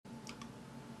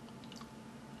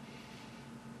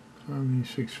Harmony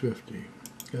 650.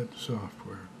 Got the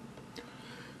software.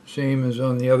 Same as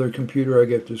on the other computer, I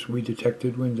get this We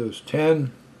Detected Windows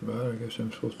 10, but I guess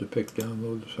I'm supposed to pick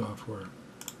download the software.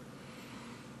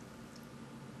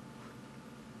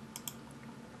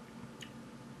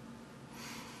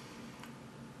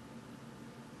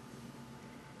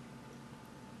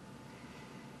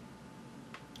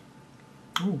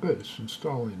 Oh good, it's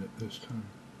installing it this time.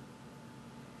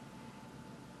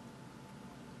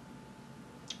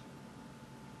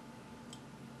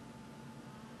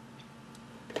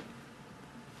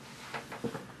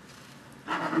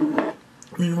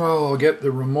 Meanwhile, I'll get the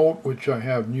remote, which I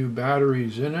have new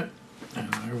batteries in it,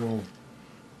 and I will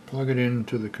plug it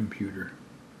into the computer.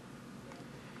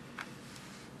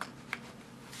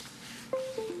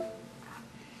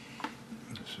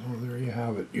 So there you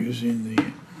have it, using the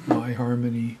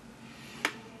MyHarmony,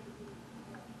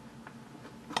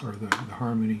 or the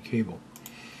Harmony cable.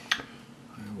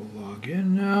 I will log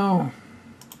in now.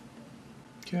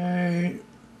 Okay,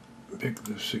 pick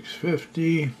the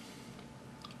 650.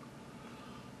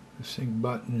 The sync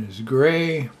button is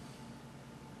gray.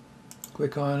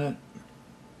 Click on it.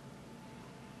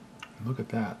 Look at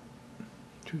that.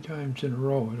 2 times in a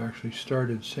row it actually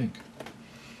started sync.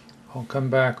 I'll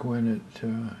come back when it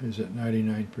is at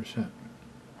 99%.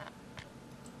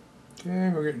 Okay,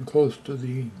 we're getting close to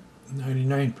the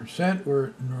 99% where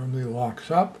it normally locks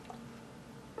up.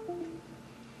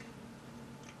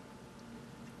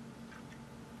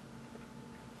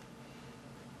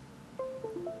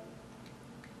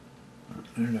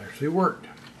 And it actually worked.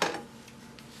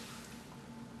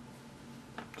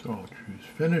 So I'll choose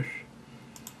finish.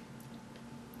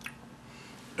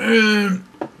 And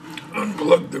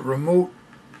unplug the remote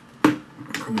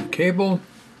from the cable.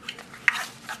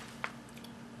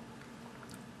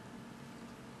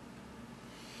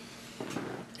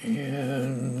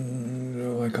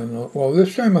 And like on the, well,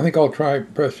 this time I think I'll try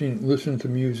pressing listen to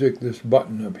music, this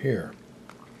button up here.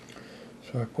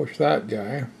 So I push that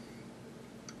guy.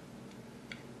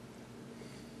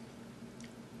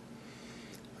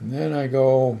 And then I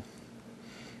go,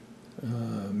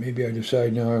 maybe I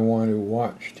decide now I want to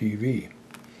watch TV.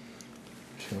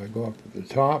 So I go up at the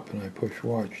top and I push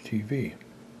watch TV.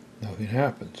 Nothing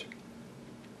happens.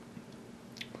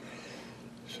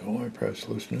 So I press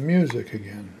listen to music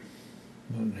again.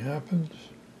 Nothing happens.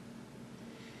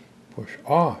 Push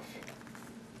off.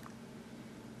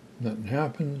 Nothing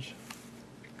happens.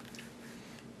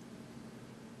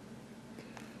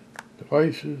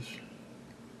 Devices.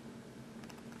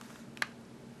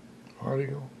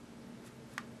 Audio.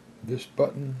 This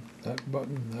button, that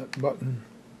button, that button.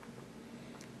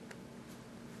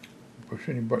 Push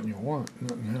any button you want,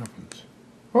 nothing happens.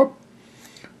 Whoop!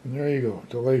 And there you go,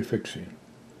 delay fixing.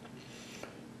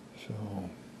 So,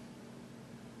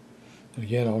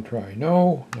 again I'll try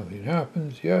no, nothing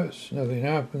happens, yes, nothing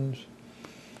happens,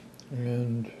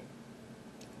 and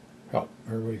help,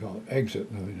 everybody call it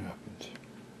exit, nothing happens.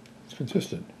 It's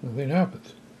consistent, nothing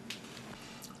happens.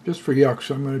 Just for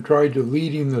yucks, I'm going to try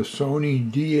deleting the Sony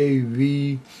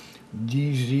DAV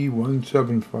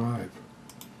DZ175.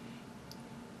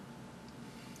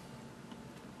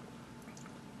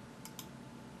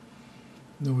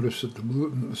 Notice that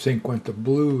the sync went to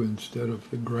blue instead of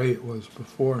the gray it was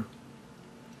before.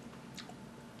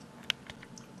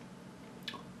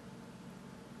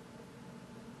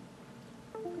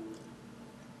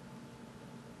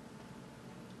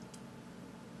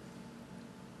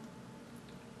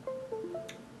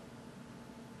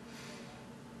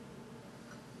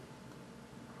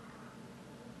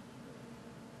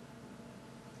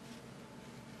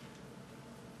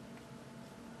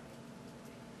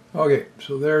 Okay,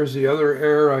 so there's the other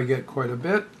error I get quite a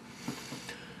bit.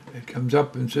 It comes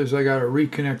up and says I got to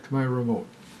reconnect my remote.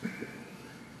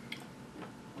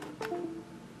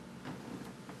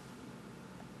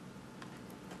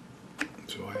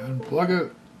 So I unplug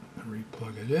it and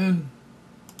re-plug it in.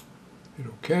 Hit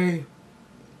OK.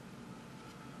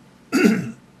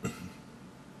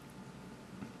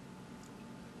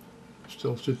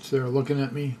 Still sits there looking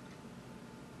at me.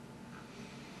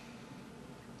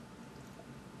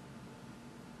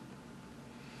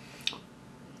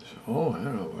 Oh, I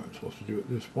don't know what I'm supposed to do at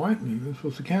this point. Maybe I'm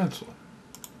supposed to cancel.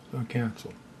 So I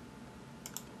cancel.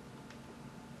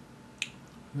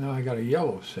 Now I got a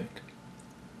yellow sync.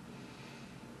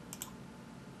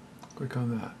 Click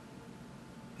on that.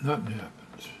 Nothing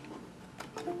happens.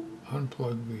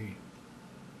 Unplug the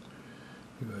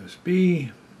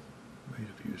USB. Wait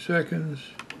a few seconds.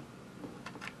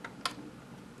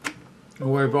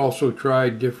 Oh, I've also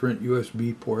tried different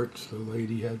USB ports. The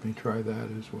lady had me try that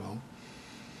as well.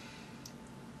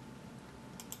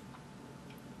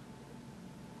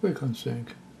 Click on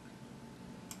sync.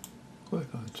 Click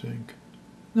on sync.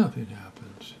 Nothing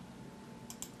happens.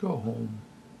 Go home.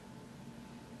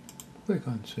 Click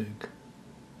on sync.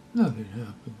 Nothing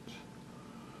happens.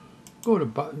 Go to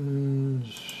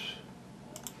buttons.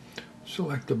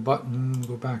 Select a button.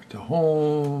 Go back to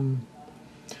home.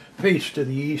 Face to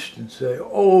the east and say,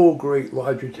 oh, great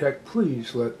Logitech,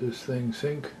 please let this thing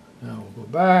sync. Now we'll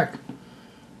go back.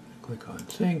 Click on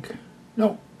sync.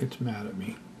 Nope, it's mad at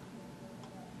me.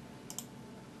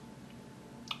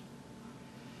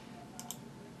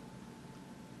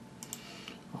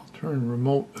 I'll turn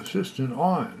remote assistant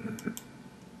on.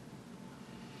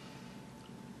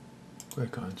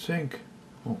 Click on sync.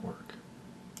 Won't work.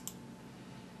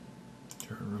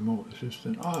 Turn remote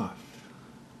assistant off.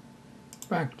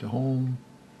 Back to home.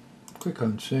 Click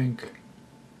on sync.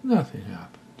 Nothing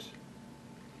happens.